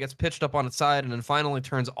 The 08 gets pitched up on its side and then finally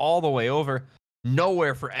turns all the way over.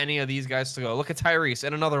 Nowhere for any of these guys to go. Look at Tyrese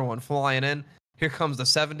and another one flying in. Here comes the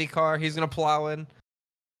 70 car. He's going to plow in.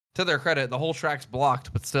 To their credit, the whole track's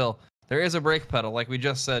blocked, but still, there is a brake pedal, like we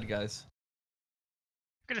just said, guys.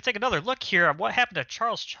 We're going to take another look here at what happened to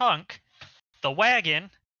Charles Chunk, the wagon.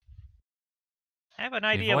 I have an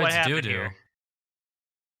idea what happened here.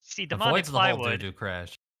 See, Avoids Demonic the whole Plywood doo-doo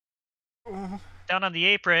crash. down on the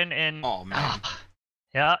apron, and Oh, man.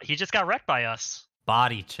 yeah, he just got wrecked by us.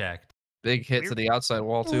 Body checked. Big hit to the outside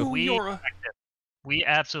wall, too. Ooh, We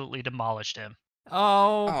absolutely demolished him.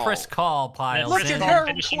 Oh, Chris Call piles Look in. at Harold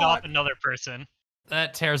Finishing Clark. off another person.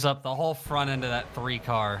 That tears up the whole front end of that 3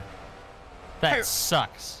 car. That Hey.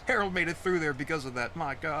 sucks. Harold made it through there because of that.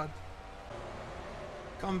 My God.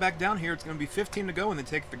 Coming back down here, it's going to be 15 to go and they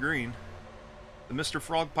take the green. The Mr.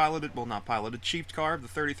 Frog piloted, well, not piloted, chiefed car of the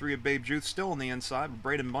 33 of Babe Juth still on the inside with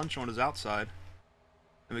Braden Bunch on his outside.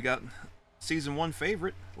 And we got Season 1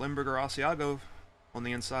 favorite, Limburger Asiago on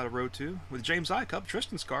the inside of row 2 with James I. Cup,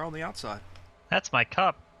 Tristan's car on the outside. That's my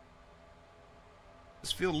cup.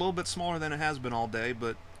 This field a little bit smaller than it has been all day,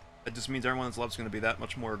 but it just means everyone's level's going to be that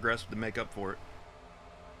much more aggressive to make up for it.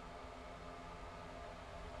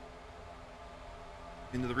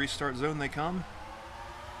 Into the restart zone they come.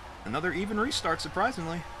 Another even restart,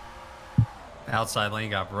 surprisingly. Outside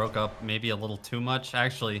lane got broke up maybe a little too much.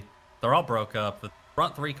 Actually, they're all broke up. The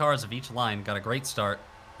front 3 cars of each line got a great start,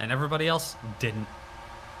 and everybody else didn't.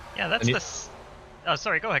 Yeah, that's Oh,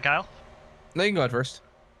 sorry, go ahead, Kyle. No, you can go ahead first.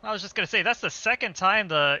 I was just going to say, that's the second time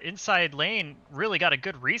the inside lane really got a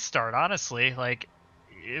good restart, honestly. Like,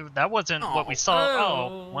 that wasn't what we saw.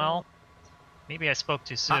 Oh, well, maybe I spoke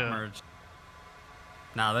too Hot soon. merge.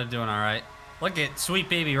 Nah, they're doing all right. Look at Sweet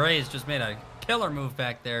Baby Ray's just made a killer move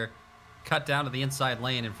back there. Cut down to the inside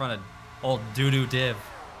lane in front of old Doo-Doo Div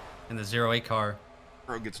in the 08 car.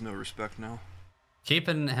 Bro gets no respect now.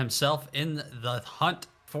 Keeping himself in the hunt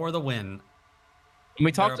for the win. And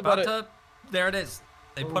we talked about it. There it is.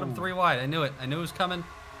 They put him 3 wide. I knew it. I knew it was coming.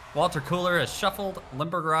 Walter Cooler has shuffled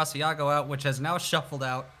Limburger Asiago out, which has now shuffled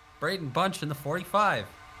out Braden Bunch in the 45.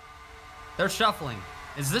 They're shuffling.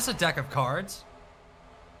 Is this a deck of cards?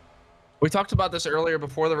 We talked about this earlier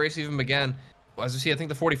before the race even began. As you see, I think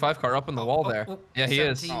the 45 car up on the wall there. Yeah, he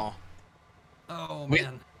is. 17. Oh, We-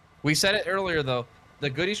 man. We said it earlier, though. The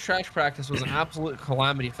Goodies track practice was an absolute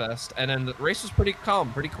calamity fest, and then the race was pretty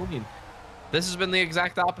calm, pretty clean. This has been the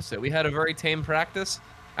exact opposite. We had a very tame practice,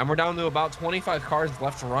 and we're down to about 25 cars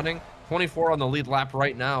left running, 24 on the lead lap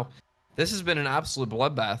right now. This has been an absolute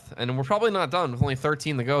bloodbath, and we're probably not done with only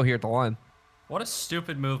 13 to go here at the line. What a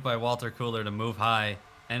stupid move by Walter Cooler to move high,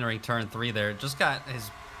 entering turn 3 there. Just got his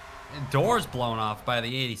doors blown off by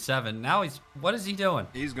the 87. Now what is he doing?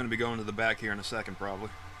 He's going to be going to the back here in a second, probably.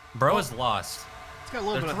 Bro is lost. He's got a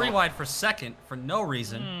little They're bit of 3 help. wide for second for no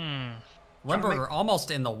reason. Limburger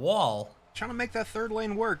almost in the wall. Trying to make that third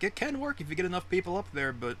lane work. It can work if you get enough people up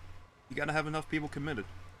there, but you got to have enough people committed.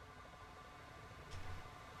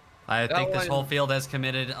 I think this whole field has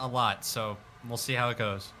committed a lot, so we'll see how it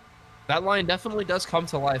goes. That line definitely does come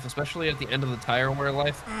to life, especially at the end of the tire wear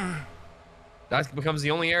life. That becomes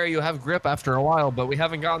the only area you have grip after a while, but we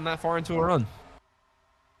haven't gotten that far into a run.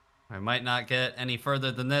 I might not get any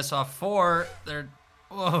further than this off 4. They're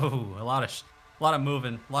whoa, a lot of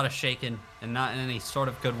moving, a lot of shaking, and not in any sort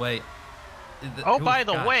of good way. Oh, by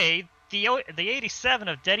the way, the 87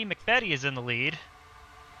 of Deddy McBetty is in the lead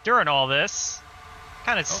during all this.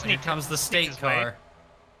 Kind of here comes the state car.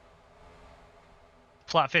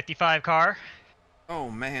 Plot 55 car. Oh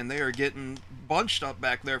man, they are getting bunched up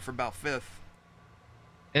back there for about 5th.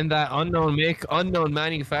 And that unknown make, unknown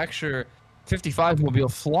manufacturer 55 mobile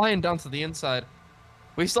flying down to the inside.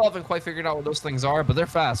 We still haven't quite figured out what those things are, but they're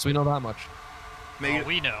fast. We know that much.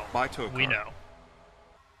 We know. By TOECAR. We know.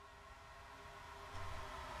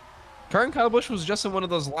 Karen Kyle Busch was just in one of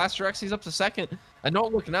those last wrecks. He's up to second. And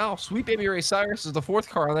don't look now. Sweet Baby Ray Cyrus is the 4th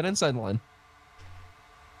car on that inside line.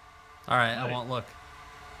 All right, I won't look.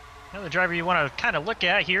 Another driver you want to kind of look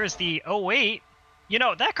at here is the 08. You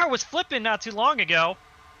know, that car was flipping not too long ago.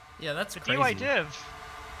 Yeah, that's The crazy. DY Div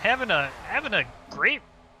having a great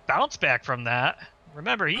bounce back from that.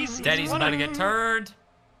 Remember, he's Daddy's about to get turned.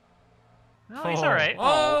 No, he's all right.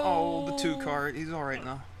 Oh, the 2 car. He's all right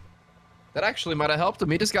now. That actually might have helped him.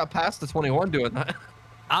 He just got past the 21 doing that.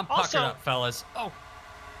 I'm puckered Also- up, fellas. Oh,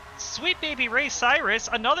 Sweet Baby Ray Cyrus,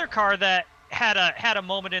 another car that had a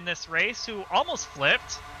moment in this race who almost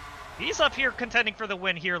flipped. He's up here contending for the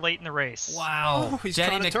win here late in the race. wow. Oh, he's Daddy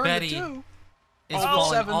trying to turn the McBetty 2. is Oh,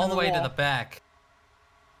 falling 7 all to the the way to wall. the back.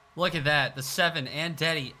 Look at that. The 7 and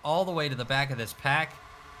Deddy all the way to the back of this pack.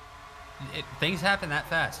 Things happen that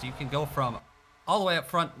fast. You can go from all the way up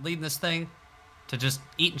front leading this thing to just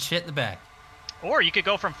eating shit in the back. Or you could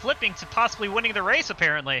go from flipping to possibly winning the race,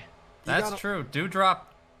 apparently. That's true.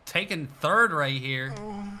 Dewdrop taking 3rd right here.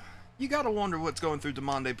 You gotta wonder what's going through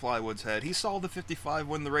DeMonde Plywood's head. He saw the 55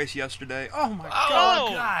 win the race yesterday. Oh my god.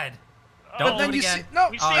 Oh, God. Don't then do it you again. see- no,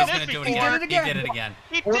 We've Oh, seen he's this going to do it before. again. He did it again.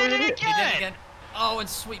 He did it again! He did it again. Oh, and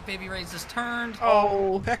Sweet Baby Ray's just turned.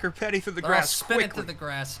 Oh, Pecker Petty through the They're all grass spinning quickly. through the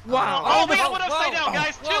grass. Wow. Oh, we got one upside down,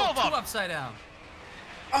 guys. Two of them. 2 upside down.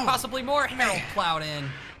 Oh, Possibly more. Harold plowed in.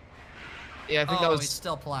 Yeah, I think that Oh, was... he's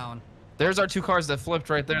still plowing. There's our 2 cars that flipped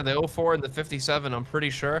right there. The 04 and the 57, I'm pretty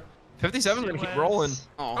sure. 57's going to keep rolling.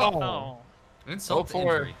 oh. Oh, no. Insult to 04.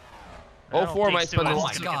 injury. I don't 04 think might spend the Suez Oh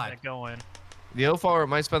is my gonna God. get going. The 04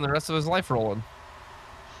 might spend the rest of his life rolling.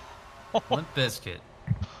 Limp Biscuit.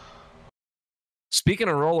 Speaking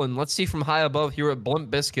of rolling, let's see from high above here at Blimp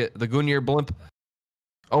Biscuit, the Goonier Blimp.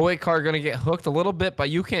 08 car going to get hooked a little bit, but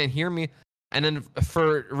you can't hear me. And then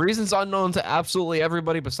for reasons unknown to absolutely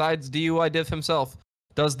everybody besides DUI Div himself,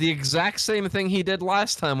 does the exact same thing he did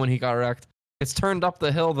last time when he got wrecked. It's turned up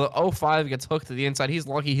the hill. The 05 gets hooked to the inside. He's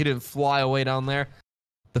lucky he didn't fly away down there.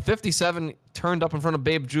 The 57 turned up in front of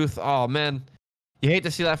Babe Juth. Oh, man. You hate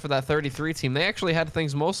to see that for that 33 team. They actually had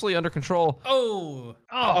things mostly under control. Oh,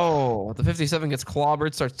 Oh, the 57 gets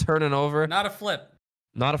clobbered, starts turning over. not a flip.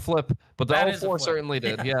 Not a flip, but the That is a 04 flip. certainly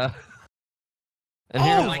did, yeah. Oh And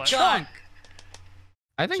here, my God.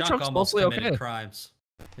 I think Chunk Chunk's almost mostly committed okay. crimes.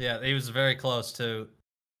 Yeah, he was very close to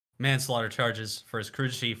manslaughter charges for his crew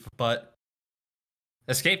chief, but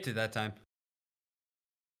escaped it that time.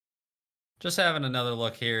 Just having another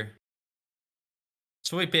look here.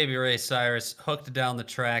 Sweet Baby Ray Cyrus hooked down the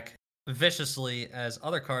track viciously as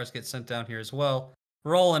other cars get sent down here as well.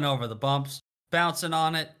 Rolling over the bumps, bouncing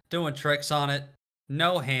on it, doing tricks on it.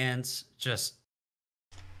 No hands, just...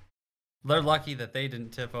 They're lucky that they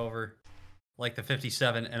didn't tip over like the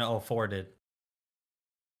 57 and 04 did.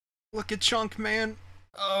 Look at Chunk, man.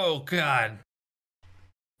 Oh, God.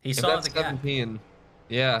 He If saw that the gap. 17,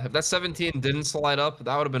 yeah, if that 17 didn't slide up,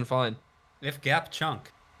 that would have been fine. If gap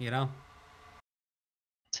chunk, you know?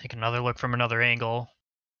 Take another look from another angle.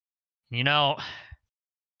 You know,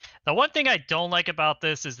 the one thing I don't like about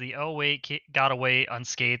this is the 08 got away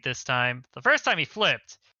unscathed this time. The first time he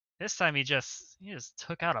flipped, this time he just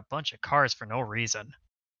took out a bunch of cars for no reason.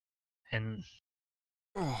 And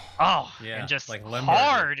Oh, and Yeah, just like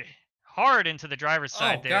Limburger. hard into the driver's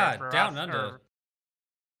side Oh, there God, for down under.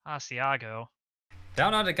 Asiago.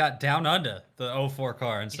 Down Under got down under the 04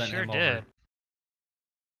 car and He sent sure him did. over.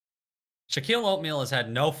 Shaquille Oatmeal has had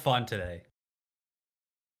no fun today.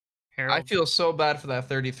 Harold. I feel so bad for that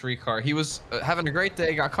 33 car. He was having a great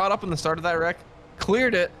day, got caught up in the start of that wreck,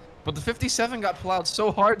 cleared it, but the 57 got plowed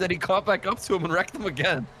so hard that he caught back up to him and wrecked him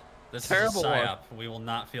again. This Terrible is a one. psyop. We will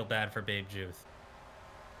not feel bad for Babe Juth.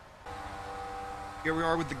 Here we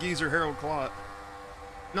are with the geezer Harold Clot.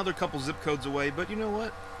 Another couple zip codes away, but you know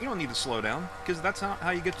what? You don't need to slow down, because that's not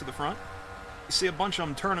how you get to the front. You see a bunch of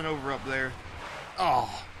them turning over up there. Oh,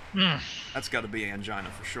 that's got to be angina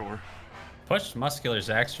for sure. Pushed muscular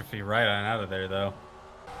extrophy right on out of there, though.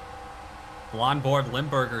 Blonde board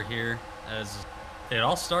Limburger here, as it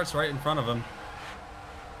all starts right in front of him.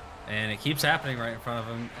 And it keeps happening right in front of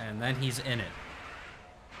him, and then he's in it.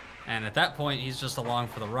 And at that point, he's just along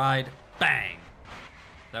for the ride. Bang!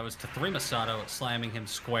 That was Tathrima Sato slamming him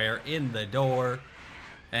square in the door.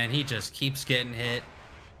 And he just keeps getting hit,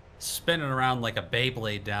 spinning around like a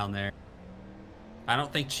Beyblade down there. I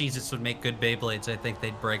don't think Cheez-Its would make good Beyblades. I think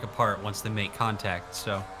they'd break apart once they make contact,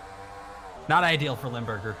 so not ideal for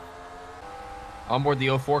Limburger. On board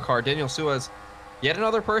the 04 car, Daniel Suez, yet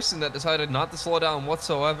another person that decided not to slow down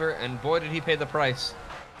whatsoever, and boy did he pay the price.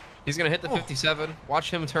 He's going to hit the 57, watch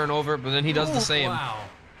him turn over, but then he does the same. Wow.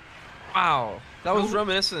 Wow. That was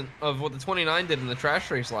reminiscent of what the 29 did in the trash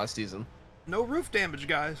race last season. No roof damage,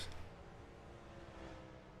 guys.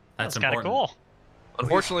 That's kind of important. cool.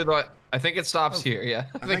 Unfortunately, though, I think it stops here, yeah.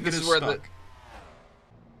 I think this it is where stuck.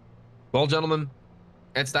 Well, gentlemen,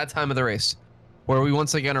 it's that time of the race where we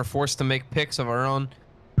once again are forced to make picks of our own,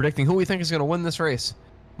 predicting who we think is going to win this race.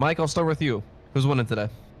 Mike, I'll start with you. Who's winning today?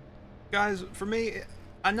 Guys, for me,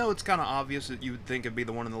 I know it's kind of obvious that you would think it'd be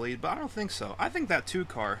the one in the lead, but I don't think so. I think that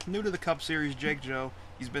 2-car, new to the Cup Series, Jake Joe,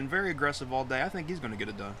 he's been very aggressive all day. I think he's going to get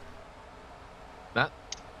it done. Matt?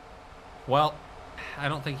 Well, I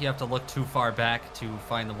don't think you have to look too far back to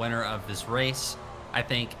find the winner of this race. I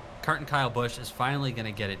think Curtin Kyle Busch is finally going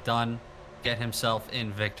to get it done, get himself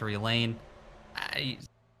in victory lane. I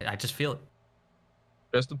just feel it.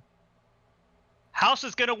 Justin? House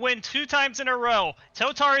is going to win 2 times in a row.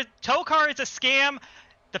 TOECAR is a scam.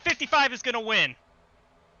 The 55 is going to win.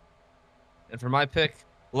 And for my pick,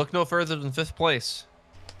 look no further than 5th place.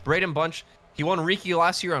 Braden Bunch, he won Riki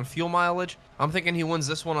last year on fuel mileage. I'm thinking he wins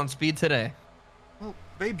this one on speed today. Well,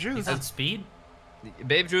 Babe Juice. He's on speed?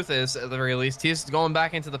 Babe Juth is, at the very least. He's going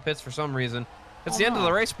back into the pits for some reason. It's the end of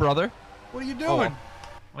the race, brother. What are you doing?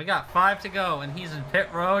 We got 5 to go, and he's in pit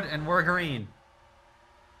road, and we're green.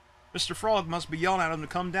 Mr. Frog must be yelling at him to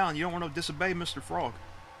come down. You don't want to disobey Mr. Frog.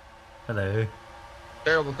 Hello.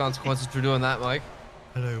 Terrible consequences for doing that, Mike.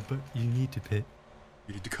 Hello, but you need to pit.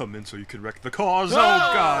 You need to come in so you can wreck the cars. Oh,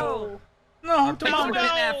 God. No, Our pits come are on.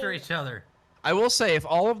 pitting after each other. I will say, if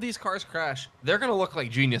all of these cars crash, they're going to look like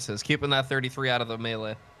geniuses, keeping that 33 out of the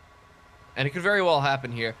melee. And it could very well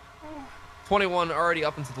happen here. 21 already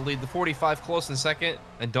up into the lead, the 45 close in second.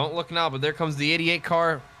 And don't look now, but there comes the 88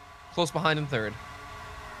 car close behind in third.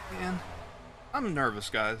 Man, I'm nervous,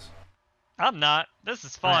 guys. I'm not. This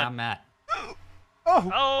is Hi, fun. I'm Matt.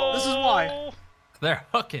 Oh, this is why. They're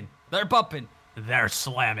hooking. They're bumping. They're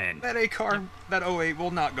slamming. That A car, that 08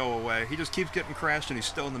 will not go away. He just keeps getting crashed and he's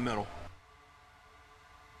still in the middle.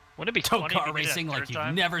 Wouldn't it be funny if TOECAR you did racing that like third you've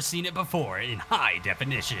time? never seen it before in high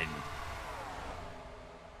definition.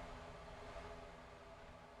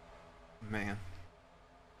 Man.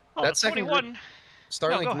 Oh, That the second 21.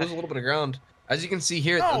 Starting No, to go lose ahead. a little bit of ground. As you can see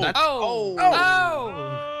here, Oh. that's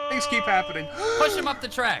Oh! Things keep happening. Push him up the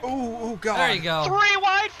track. Oh, God. There you go. 3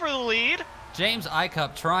 wide for the lead. James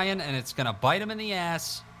Icup trying, and it's going to bite him in the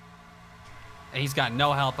ass. And he's got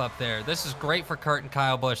no help up there. This is great for Kurt and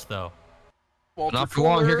Kyle Busch, though. Walter not for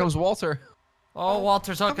long. Fuller. Here comes Walter. Oh,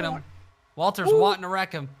 Walter's hooking come him. on. Walter's wanting to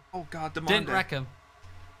wreck him. Oh, God, Demonde. Didn't wreck him.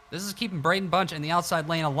 This is keeping Braden Bunch in the outside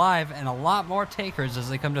lane alive, and a lot more takers as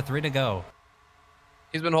they come to 3 to go.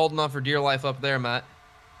 He's been holding on for dear life up there, Matt.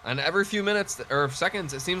 And every few minutes or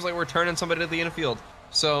seconds, it seems like we're turning somebody to the infield.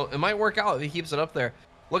 So it might work out if he keeps it up there.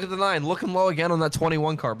 Look at the 9, looking low again on that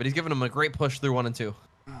 21 car, but he's giving him a great push through 1 and 2.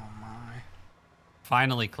 Oh, my.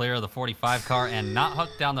 Finally clear of the 45 car and not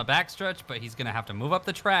hooked down the backstretch, but he's going to have to move up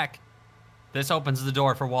the track. This opens the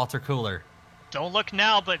door for Walter Cooler. Don't look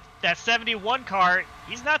now, but that 71 car,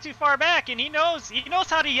 he's not too far back, and he knows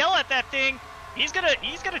how to yell at that thing. He's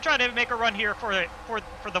gonna try to make a run here for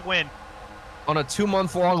the win. On a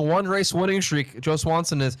 2-month-long 1-race winning streak, Joe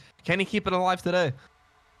Swanson is. Can he keep it alive today?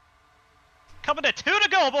 Coming to 2 to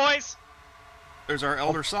go, boys. There's our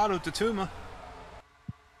elder Sato Tatuma.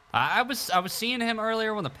 I was seeing him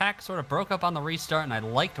earlier when the pack sort of broke up on the restart, and I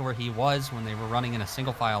liked where he was when they were running in a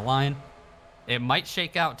single file line. It might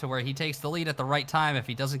shake out to where he takes the lead at the right time if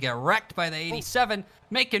he doesn't get wrecked by the 87,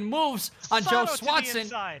 making moves on Joe Swanson.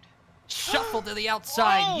 Shuffle to the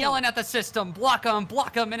outside, yelling at the system, block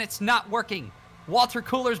him, and it's not working. Walter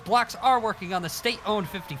Cooler's blocks are working on the state-owned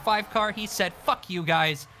 55 car. He said, fuck you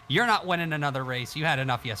guys. You're not winning another race. You had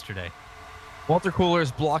enough yesterday. Walter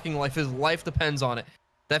Cooler's blocking life. His life depends on it.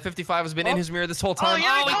 That 55 has been in his mirror this whole time.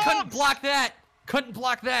 Oh, he couldn't block that. Couldn't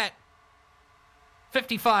block that.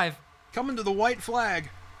 55. Coming to the white flag.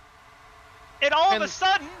 And all of a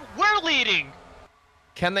sudden, we're leading.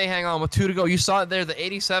 Can they hang on with 2 to go? You saw it there. The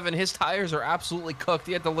 87, his tires are absolutely cooked.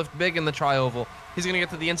 He had to lift big in the tri-oval. He's going to get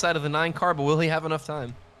to the inside of the 9 car, but will he have enough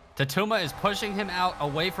time? Tatuma is pushing him out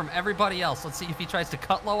away from everybody else. Let's see if he tries to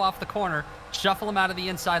cut low off the corner, shuffle him out of the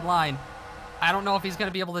inside line. I don't know if he's going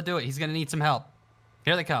to be able to do it. He's going to need some help.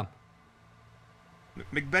 Here they come.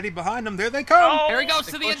 McBetty behind him. There they come. Here he goes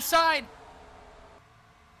to the inside.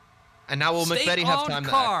 And now will McBetty have time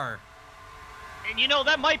car. And you know,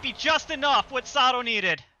 that might be just enough what Sato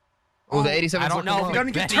needed. Oh, the 87. I don't know if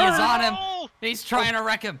McBetty is on him. He's trying to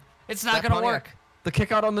wreck him. It's not going to work. The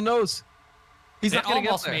kick out on the nose. He's not going to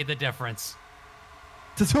almost made the difference.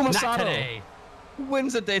 Tatuma Sato today.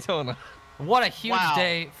 Wins at Daytona. What a huge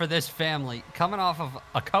day for this family. Coming off of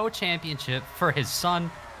a co-championship for his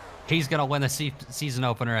son. He's going to win the season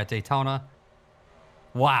opener at Daytona.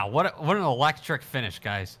 Wow, what an electric finish,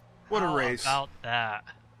 guys. What a race. How about that?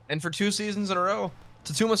 And for 2 seasons in a row,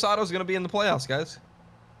 Tatuma Sato is going to be in the playoffs, guys.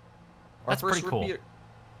 That's pretty cool.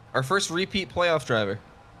 Our first repeat playoff driver.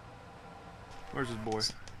 Where's his boy?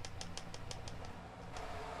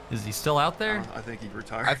 Is he still out there? I think he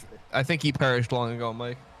retired. I think he perished long ago,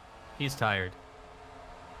 Mike. He's tired.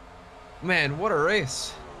 Man, what a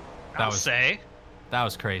race. That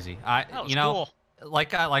was crazy. Cool.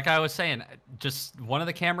 Like I was saying, just one of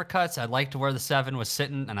the camera cuts, I liked where the 7 was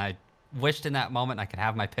sitting, and I wished in that moment I could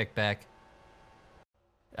have my pick back.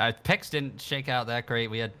 Picks didn't shake out that great.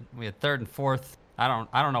 We had 3rd and 4th. I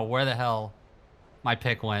don't know where the hell my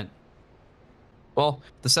pick went. Well,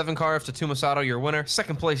 the 7 car of Tatuma Sato, your winner.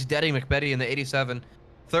 2nd place, Daddy McBetty in the 87.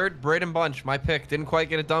 3rd, Braden Bunch, my pick. Didn't quite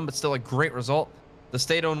get it done, but still a great result. The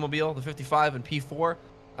state-owned mobile, the 55 and P4.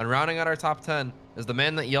 And rounding out our top 10 is the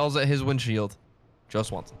man that yells at his windshield, Joe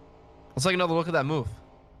Swanson. Let's take another look at that move.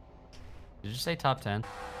 Did you say top 10?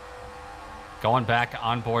 Going back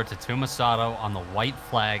on board to Tatuma Sato on the white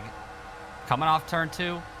flag. Coming off turn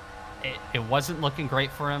 2, it wasn't looking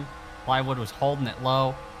great for him. Plywood was holding it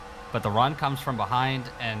low, but the run comes from behind,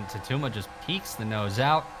 and Tatuma just peeks the nose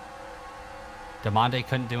out. Demonde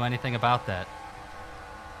couldn't do anything about that.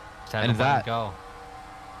 Just had to let him go.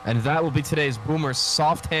 And that will be today's Boomer's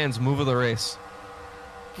soft hands move of the race.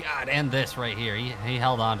 God, and this right here. He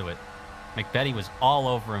held on to it. McBetty was all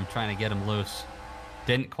over him trying to get him loose.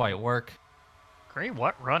 Didn't quite work. Great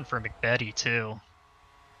run for McBetty, too.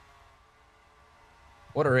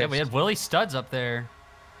 What a race. Yeah, we had Willie Studs up there.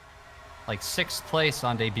 Like 6th place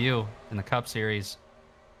on debut in the Cup Series.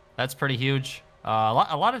 That's pretty huge. A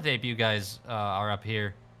lot of debut guys are up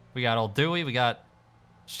here. We got Old Dewey. We got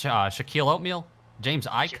Shaquille Oatmeal. James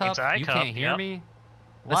Icup. You can't hear me.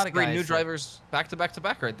 A lot of great new drivers back to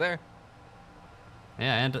back right there.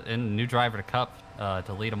 Yeah, and new driver to Cup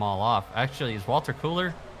to lead them all off. Actually, is Walter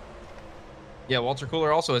Cooler? Yeah, Walter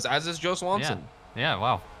Cooler also is, as is Joe Swanson. Yeah,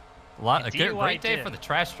 wow. A great day for the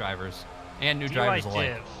trash drivers and new drivers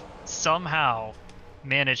alike. Somehow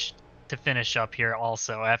managed to finish up here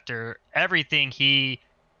also after everything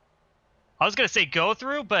I was going to say go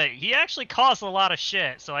through, but he actually caused a lot of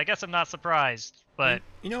shit, so I guess I'm not surprised. But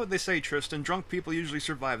you know what they say, Tristan? Drunk people usually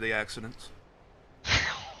survive the accidents.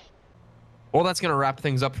 Well, that's going to wrap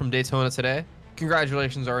things up from Daytona today.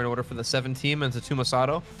 Congratulations are in order for the 7 team and Tatuma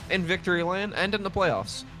Sato in victory lane and in the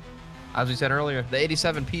playoffs. As we said earlier, the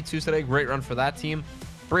 87 P2s today, great run for that team.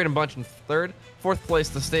 Braden Bunch in 3rd. 4th place,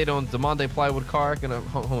 the state-owned Demonde Plywood car, going to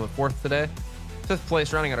home at 4th today. 5th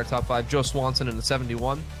place, rounding out our top 5, Joe Swanson in the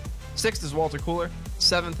 71. 6th is Walter Cooler.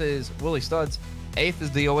 7th is Willie Studs. 8th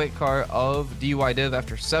is the 08 car of DUI Div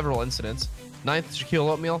after several incidents. 9th is Shaquille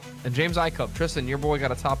Oatmeal. And James Icup. Tristan, your boy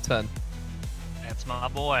got a top 10. That's my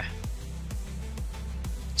boy.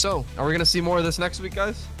 So, are we going to see more of this next week,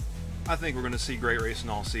 guys? I think we're going to see great racing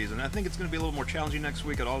all season. I think it's going to be a little more challenging next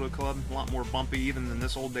week at Auto Club. A lot more bumpy even than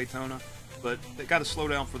this old Daytona. But they got to slow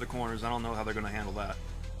down for the corners. I don't know how they're going to handle that.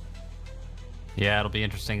 Yeah, it'll be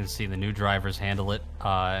interesting to see the new drivers handle it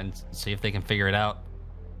and see if they can figure it out.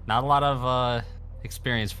 Not a lot of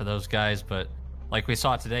experience for those guys, but like we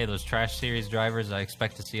saw today, those Trash Series drivers, I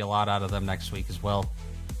expect to see a lot out of them next week as well.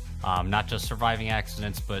 Not just surviving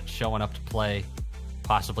accidents, but showing up to play,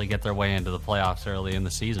 possibly get their way into the playoffs early in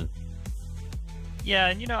the season. Yeah,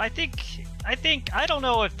 and I think I don't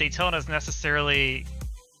know if Daytona is necessarily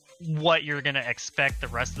what you're gonna expect the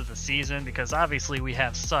rest of the season, because obviously we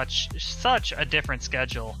have such a different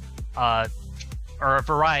schedule, or a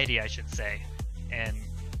variety, I should say. And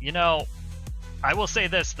I will say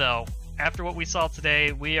this though, after what we saw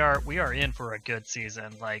today, we are in for a good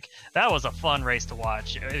season. Like, that was a fun race to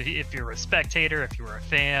watch. If you're a spectator, if you're a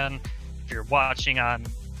fan, if you're watching on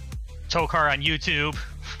TOECAR on YouTube,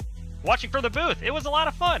 watching from the booth, it was a lot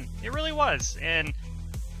of fun. It really was, and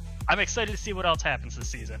I'm excited to see what else happens this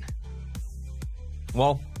season.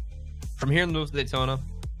 Well, from here in the booth of Daytona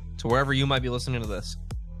to wherever you might be listening to this,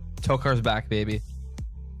 TOECAR's back, baby.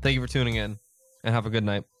 Thank you for tuning in, and have a good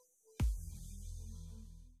night.